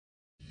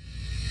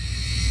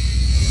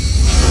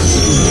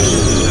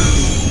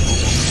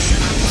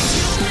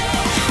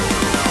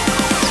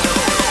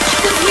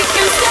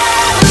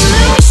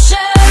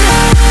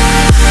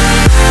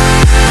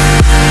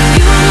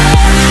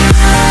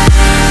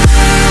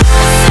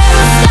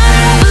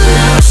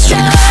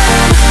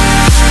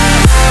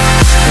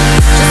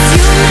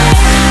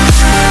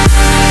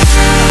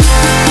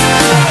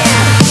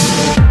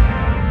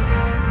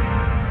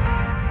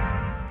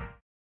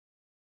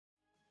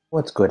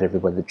What's good,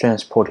 everybody? The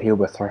Transport here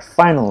with our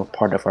final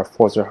part of our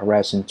Forza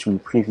Horizon 2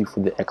 preview for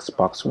the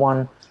Xbox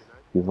One.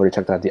 We've already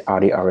checked out the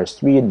Audi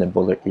RS3 and the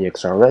Bullet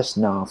EXRS.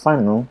 Now,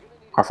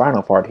 our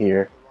final part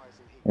here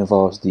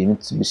involves the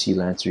Mitsubishi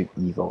Lancer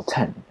Evo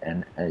 10.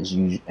 And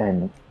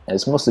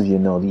as most of you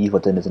know, the Evo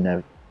 10 doesn't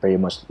have very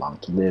much long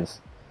to live.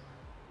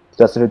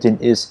 2013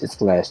 is its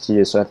last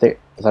year, so I thought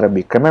it'd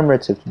be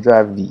commemorative to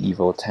drive the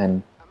Evo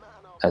 10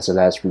 as a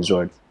last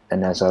resort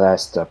and as a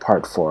last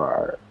part for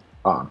our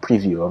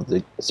preview of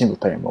the single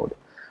player mode.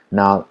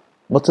 Now,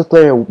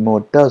 multiplayer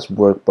mode does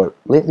work, but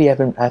lately I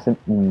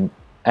haven't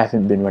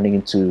been running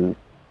into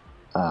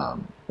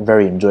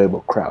very enjoyable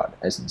crowd,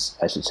 I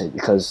should say,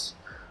 because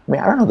I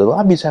don't know, the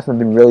lobbies haven't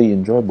been really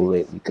enjoyable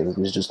lately because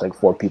it's just like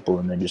 4 people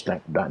and they're just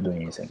like not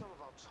doing anything.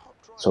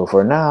 So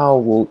for now,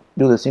 we'll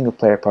do the single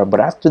player part, but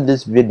after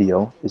this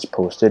video is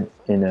posted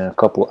in a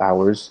couple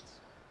hours,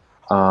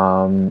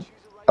 I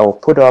will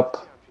put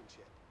up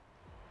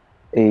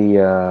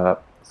a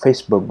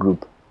Facebook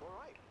group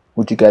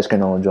which you guys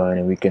can all join,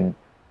 and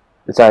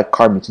it's like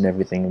card meets and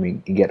everything, and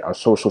we can get our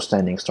social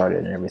standing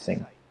started and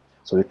everything,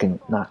 so we can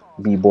not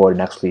be bored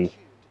and actually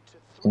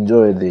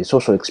enjoy the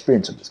social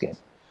experience of this game.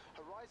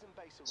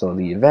 So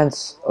the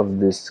events of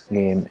this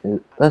game,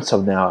 events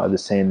of now, are the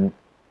same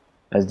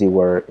as they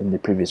were in the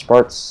previous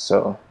parts,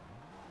 so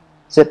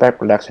sit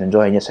back, relax, and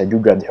enjoy. And yes, I do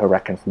grab the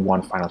Huracan for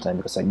one final time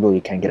because I really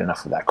can't get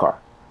enough of that car.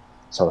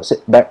 So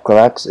sit back,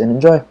 relax, and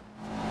enjoy.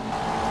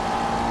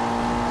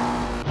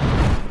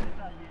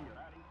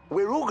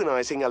 We're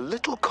organising a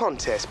little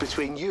contest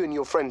between you and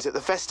your friends at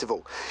the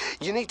festival.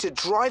 You need to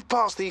drive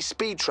past these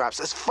speed traps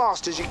as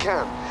fast as you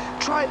can.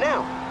 Try it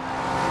now.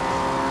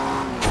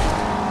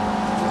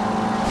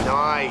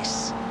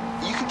 Nice.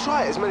 You can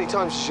try it as many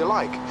times as you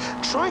like.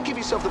 Try and give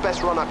yourself the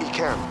best run-up you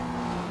can.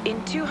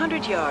 In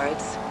 200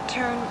 yards,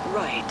 turn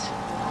right.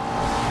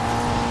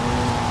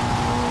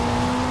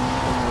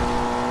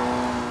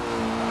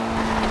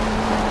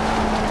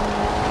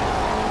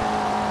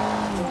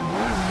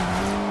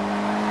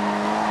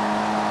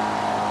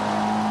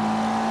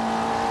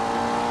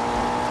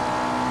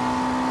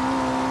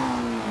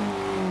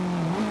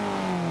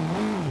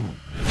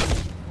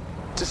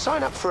 To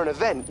sign up for an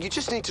event, you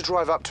just need to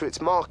drive up to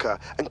its marker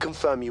and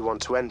confirm you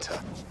want to enter.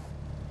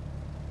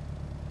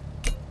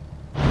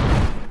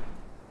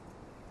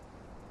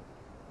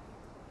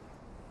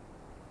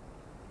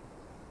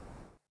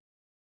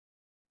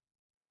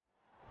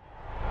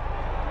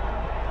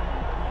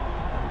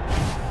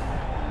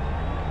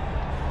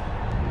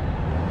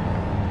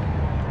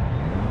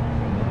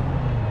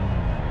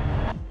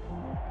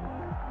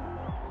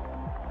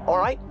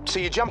 Alright, so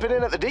you're jumping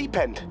in at the deep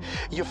end.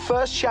 Your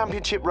first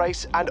championship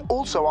race and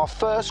also our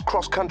first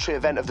cross-country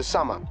event of the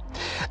summer.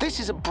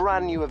 This is a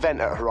brand new event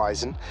at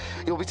Horizon.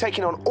 You'll be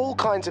taking on all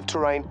kinds of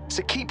terrain,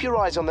 so keep your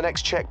eyes on the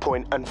next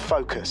checkpoint and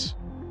focus.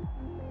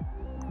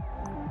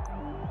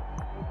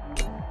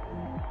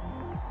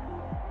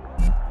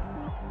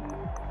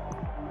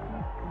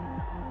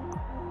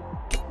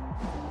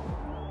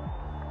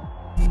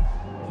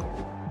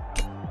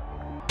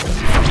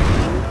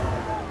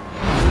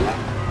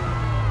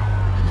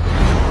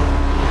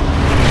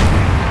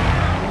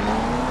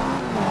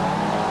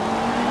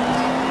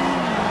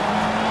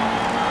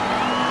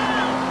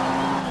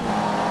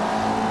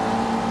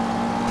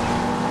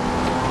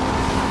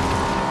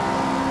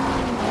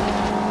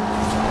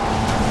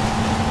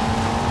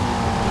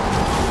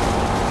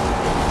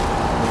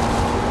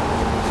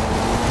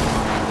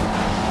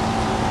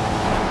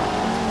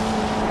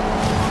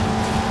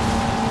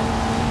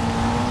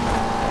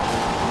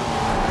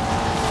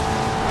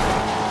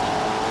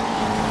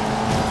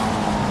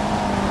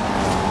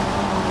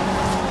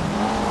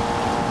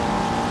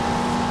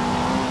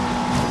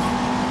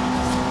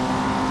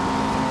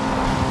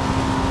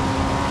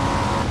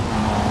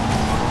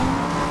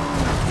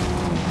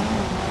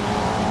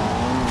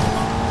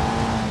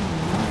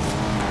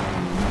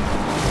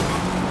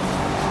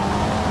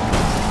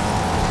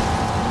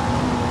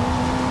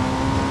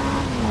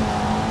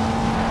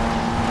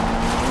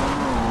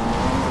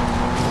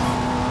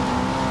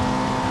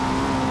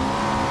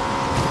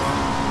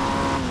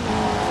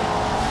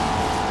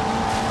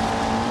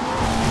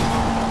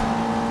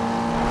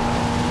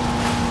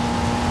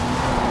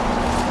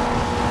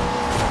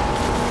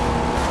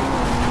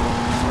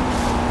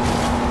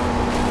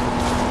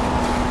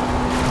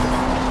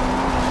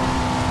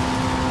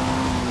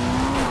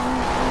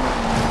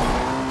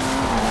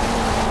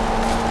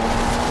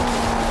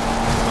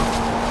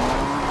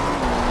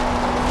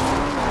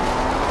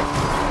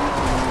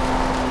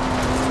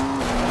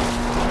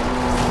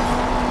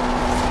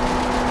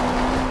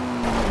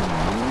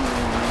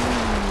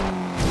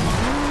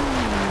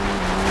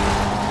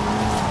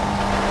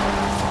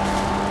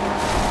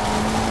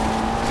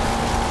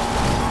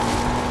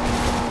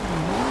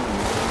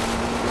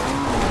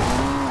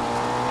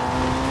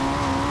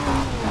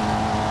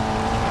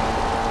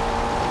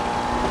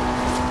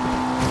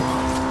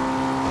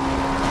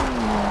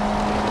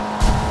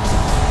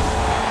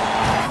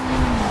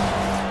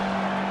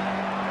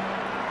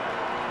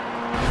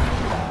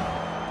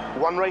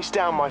 race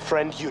down, my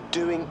friend. You're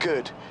doing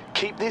good.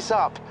 Keep this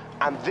up,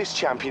 and this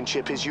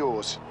championship is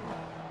yours.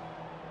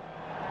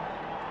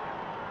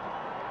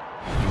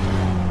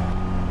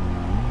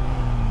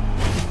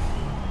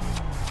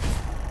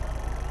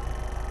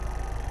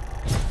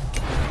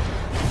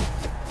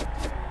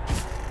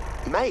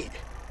 Mate,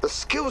 the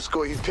skill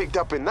score you picked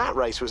up in that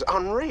race was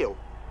unreal.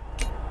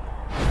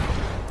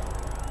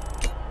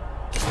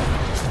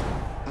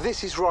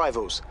 This is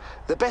Rivals,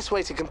 the best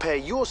way to compare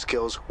your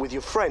skills with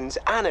your friends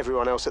and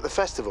everyone else at the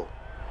festival.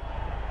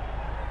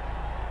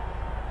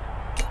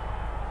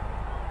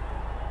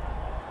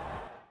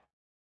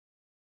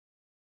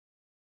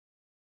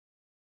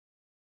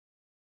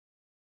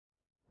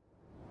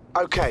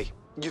 Okay,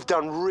 you've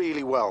done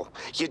really well.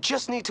 You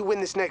just need to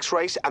win this next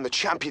race and the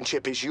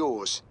championship is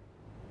yours.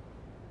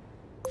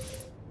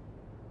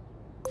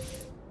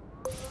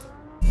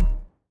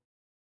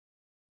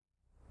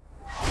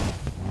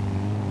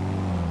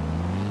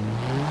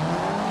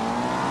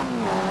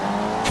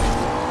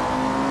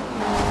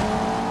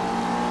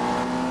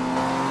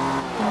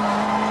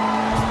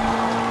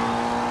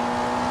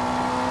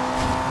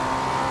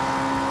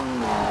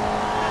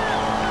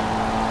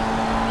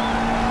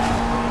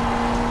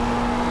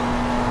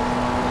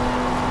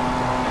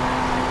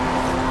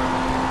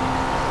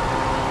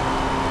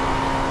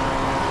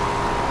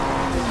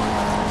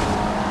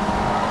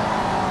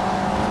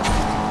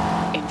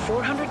 In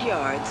 400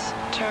 yards,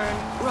 turn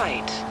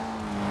right.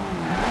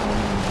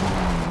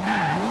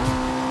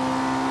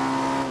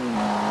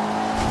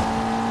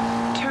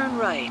 Turn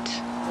right.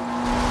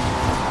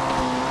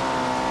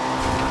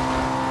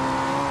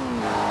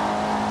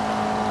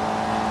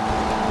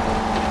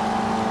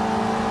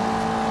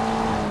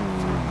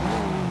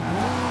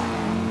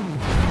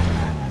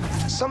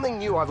 Something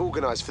new I've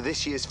organised for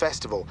this year's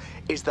festival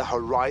is the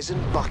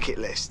Horizon Bucket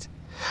List.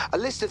 A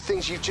list of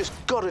things you've just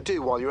got to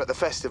do while you're at the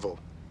festival.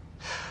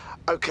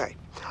 Okay,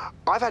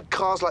 I've had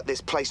cars like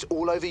this placed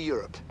all over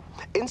Europe.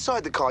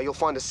 Inside the car you'll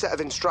find a set of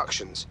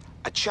instructions,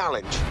 a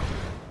challenge.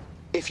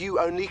 If you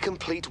only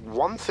complete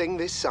one thing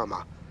this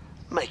summer,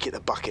 make it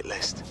the bucket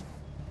list.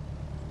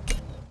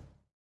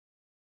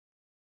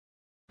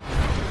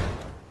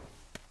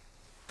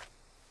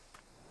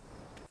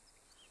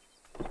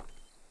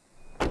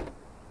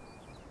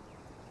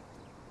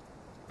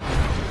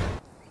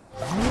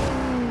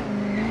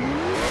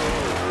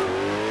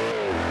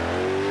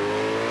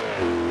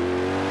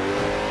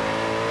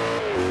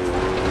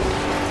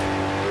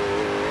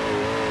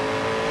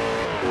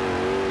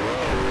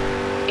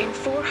 In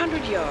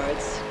 400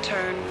 yards,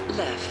 turn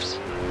left.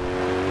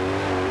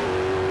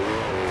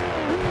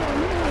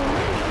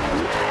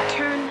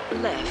 Turn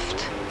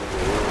left.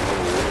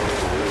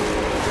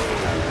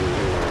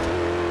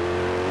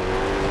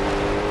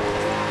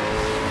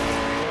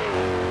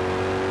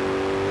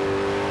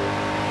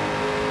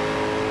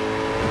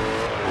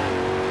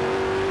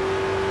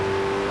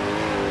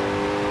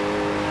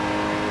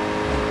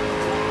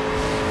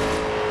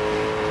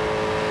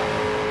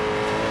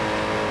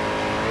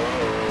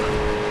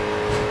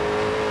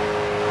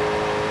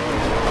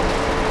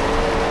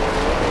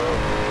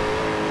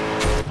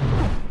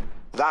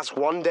 That's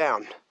one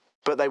down,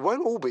 but they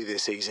won't all be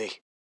this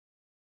easy.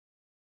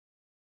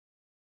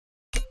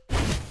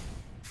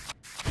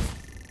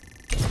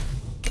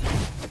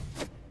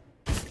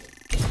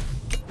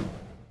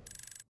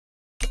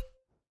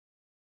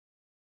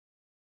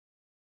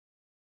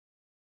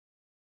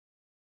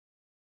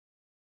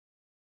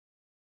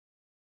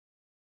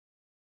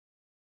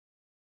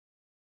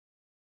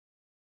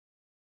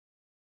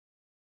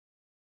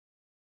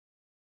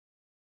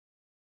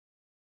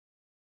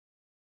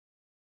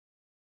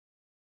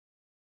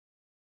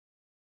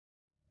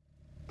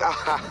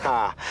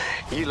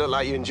 You look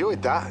like you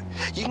enjoyed that.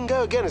 You can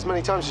go again as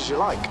many times as you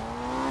like.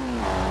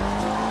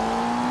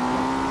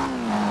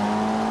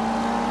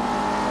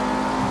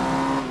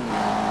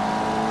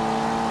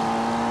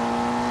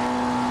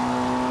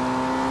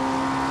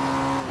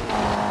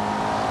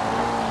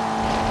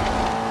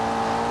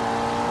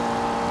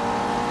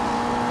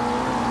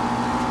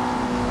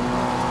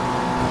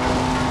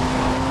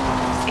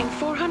 In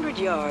 400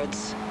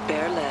 yards,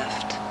 bear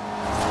left.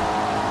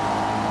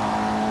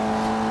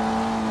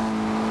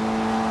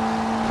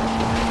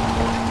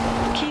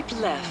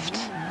 Keep left.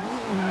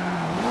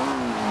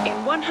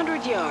 In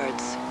 100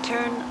 yards,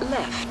 turn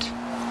left.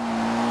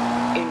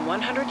 In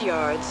 100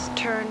 yards,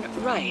 turn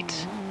right.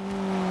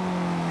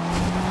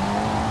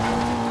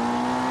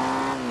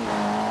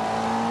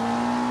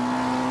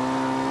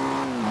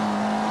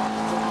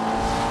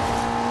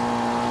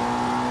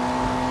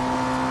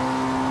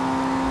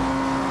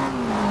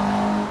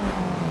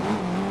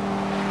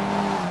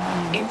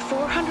 In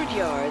 400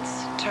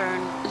 yards,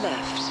 turn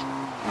left.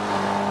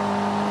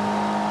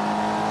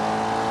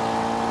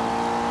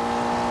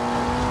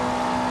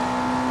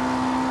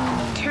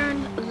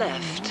 Turn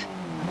left.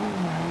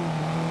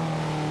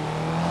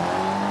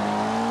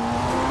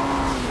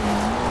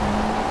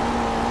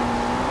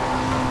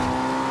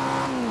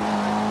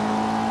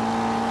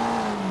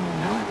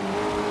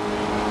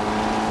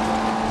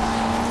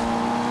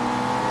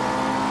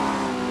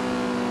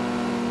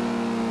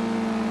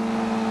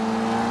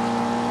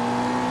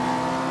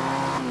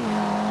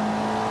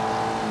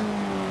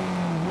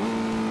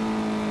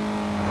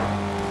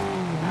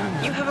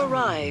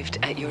 arrived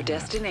at your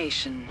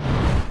destination.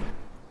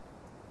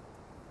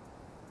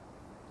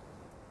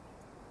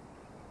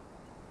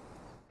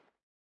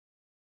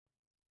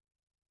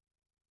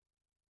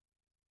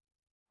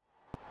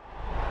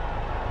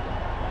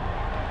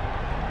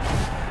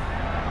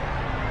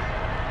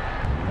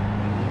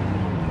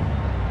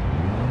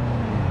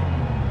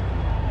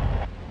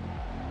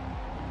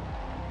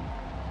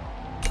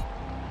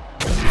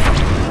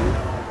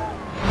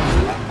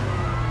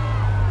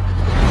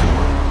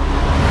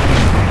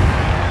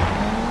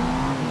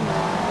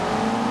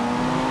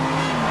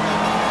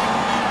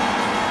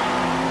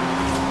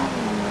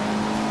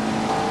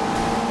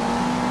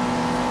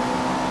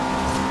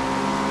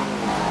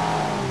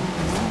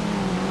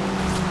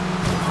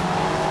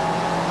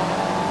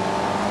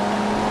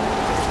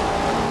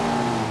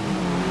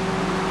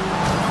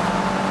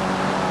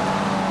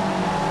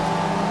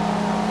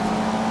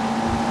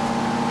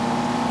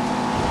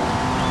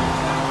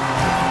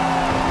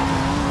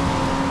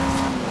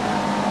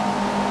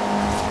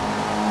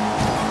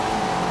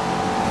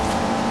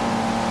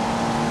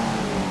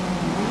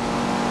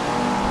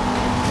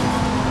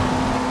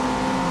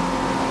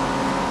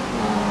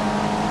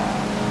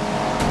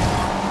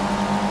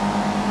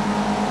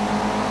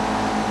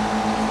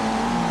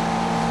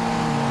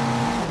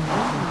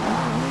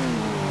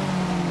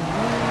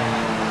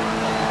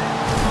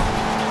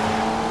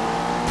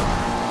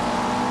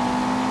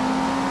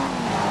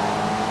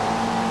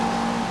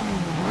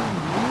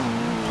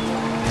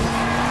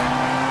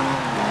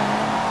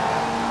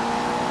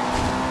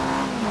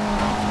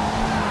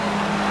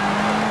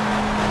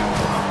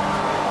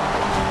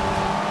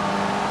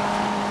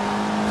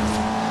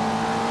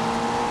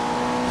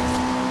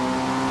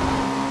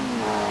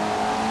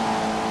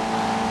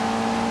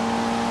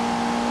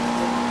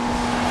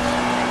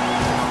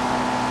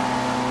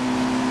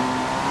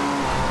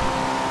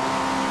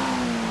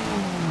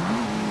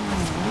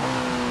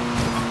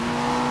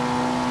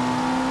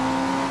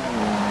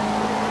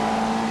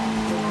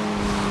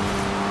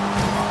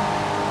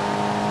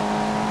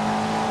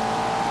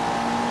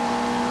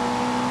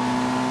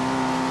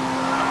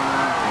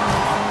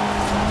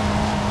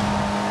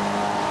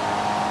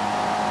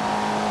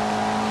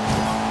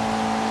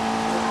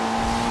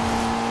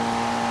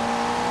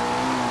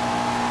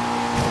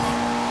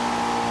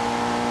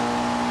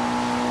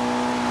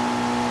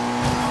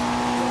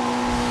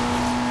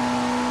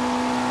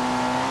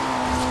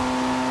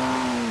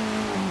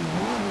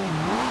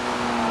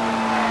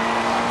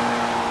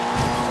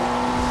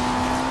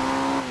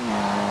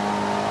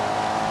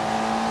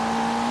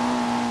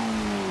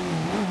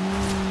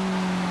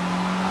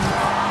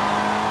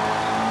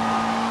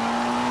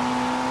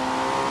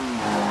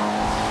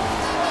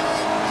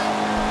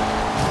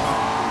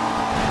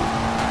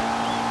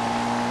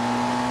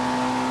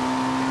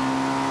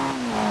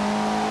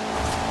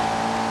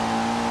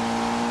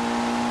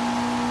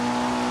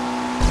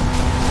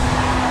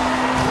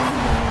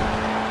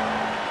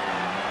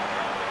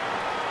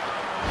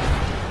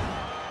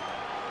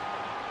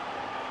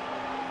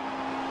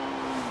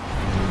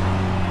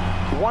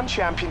 One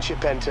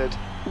championship entered,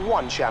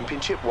 one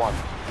championship won.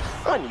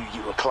 I knew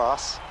you were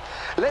class.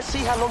 Let's see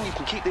how long you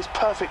can keep this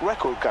perfect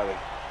record going.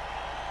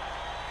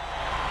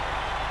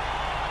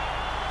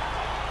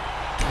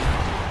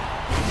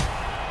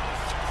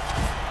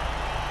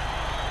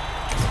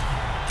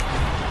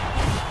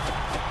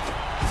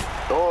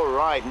 All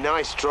right,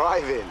 nice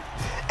driving.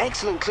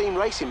 Excellent clean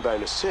racing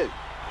bonus too.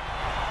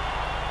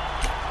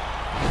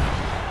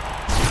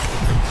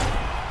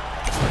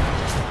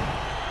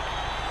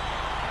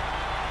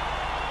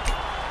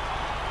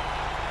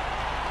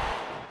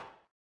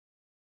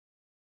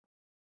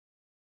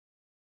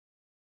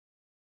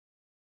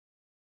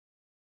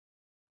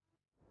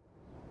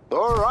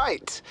 All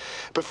right,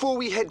 before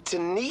we head to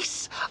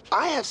Nice,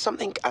 I have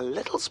something a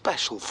little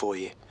special for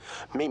you.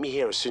 Meet me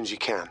here as soon as you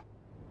can.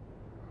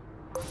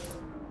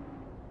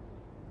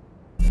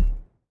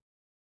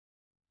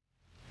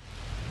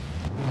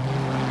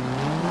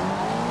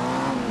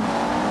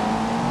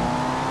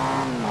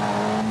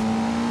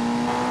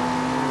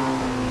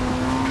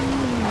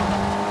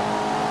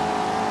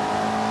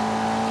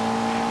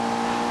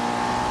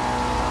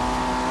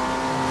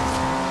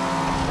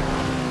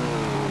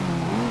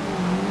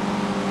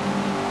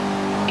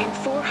 In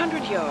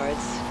 400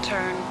 yards,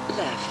 turn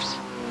left.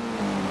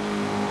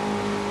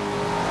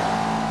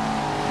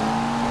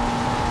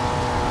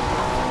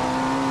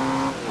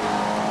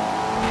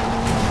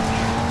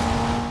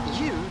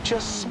 You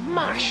just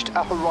smashed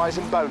a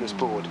Horizon bonus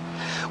board.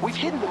 We've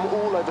hidden them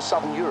all over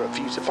Southern Europe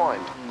for you to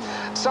find.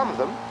 Some of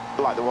them,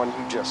 like the one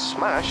you just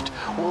smashed,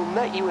 will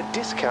net you a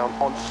discount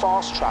on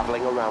fast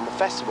traveling around the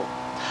festival.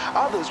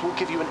 Others will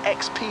give you an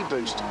XP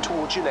boost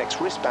towards your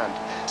next wristband,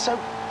 so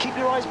keep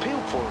your eyes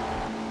peeled for them.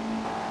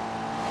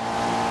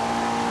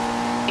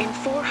 In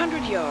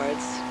 400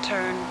 yards,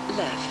 turn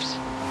left.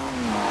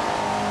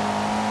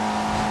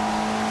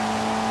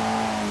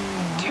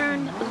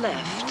 Turn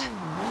left.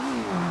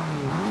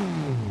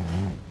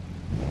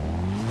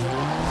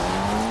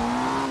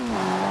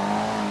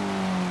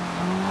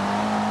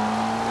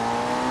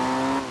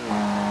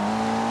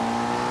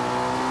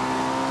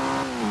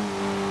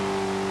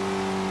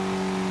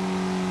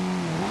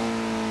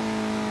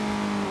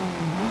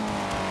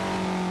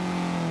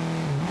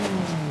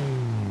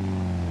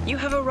 You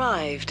have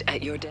arrived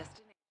at your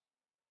destination.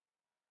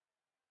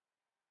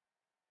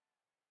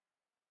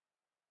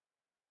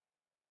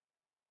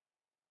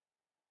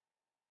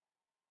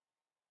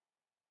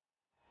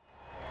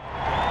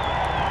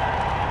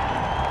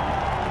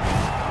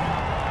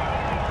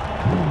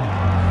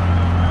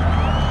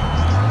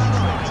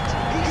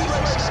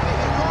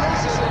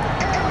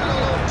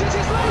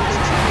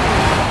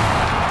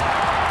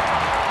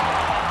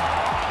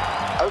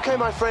 Okay,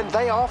 my friend,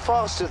 they are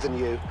faster than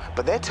you,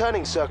 but their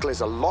turning circle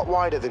is a lot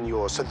wider than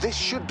yours, so this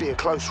should be a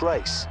close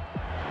race.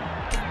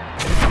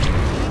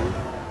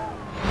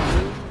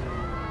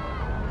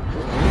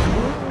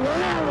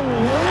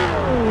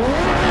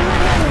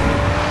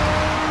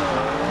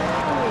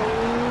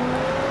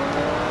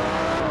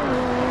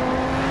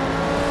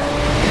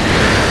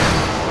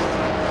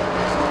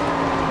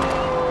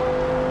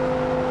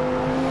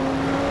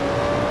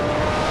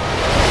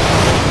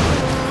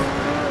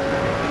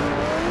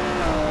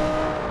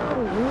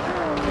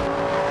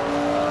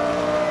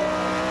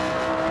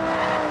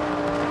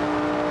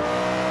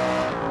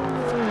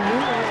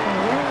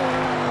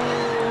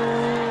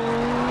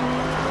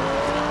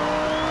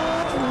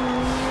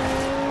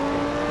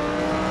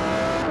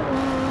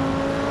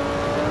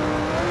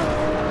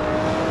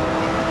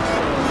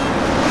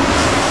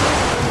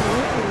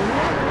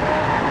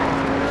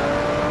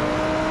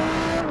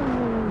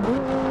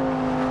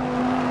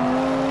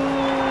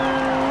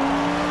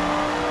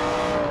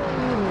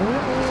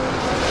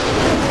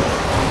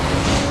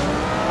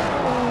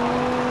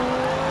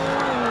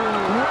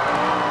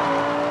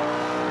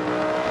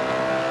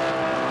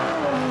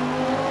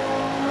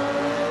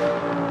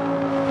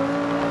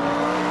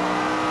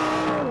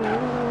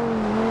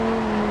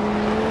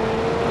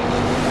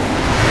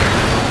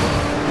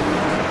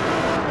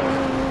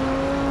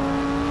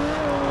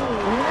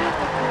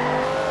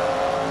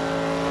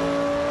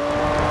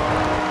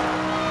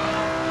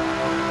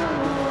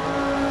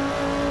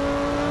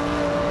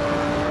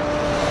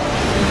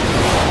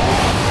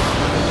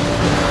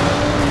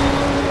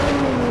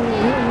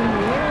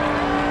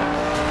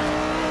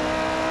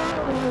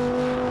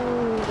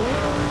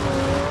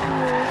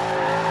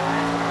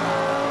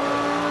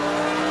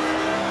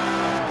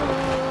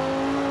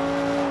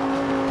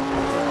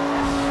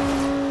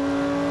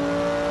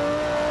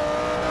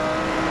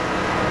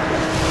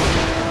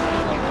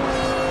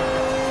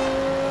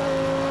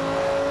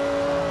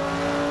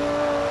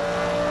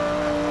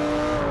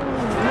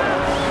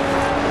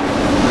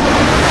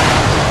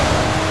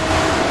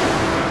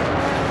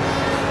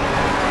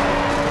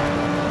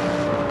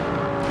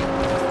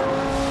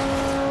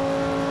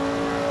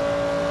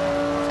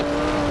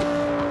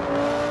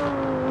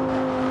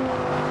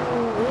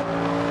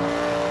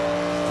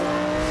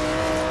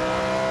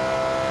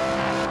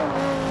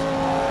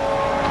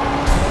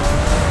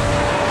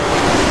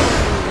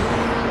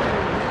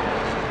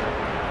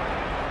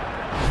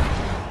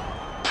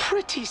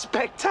 Pretty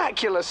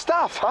spectacular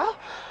stuff, huh?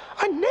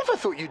 I never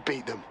thought you'd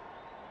beat them.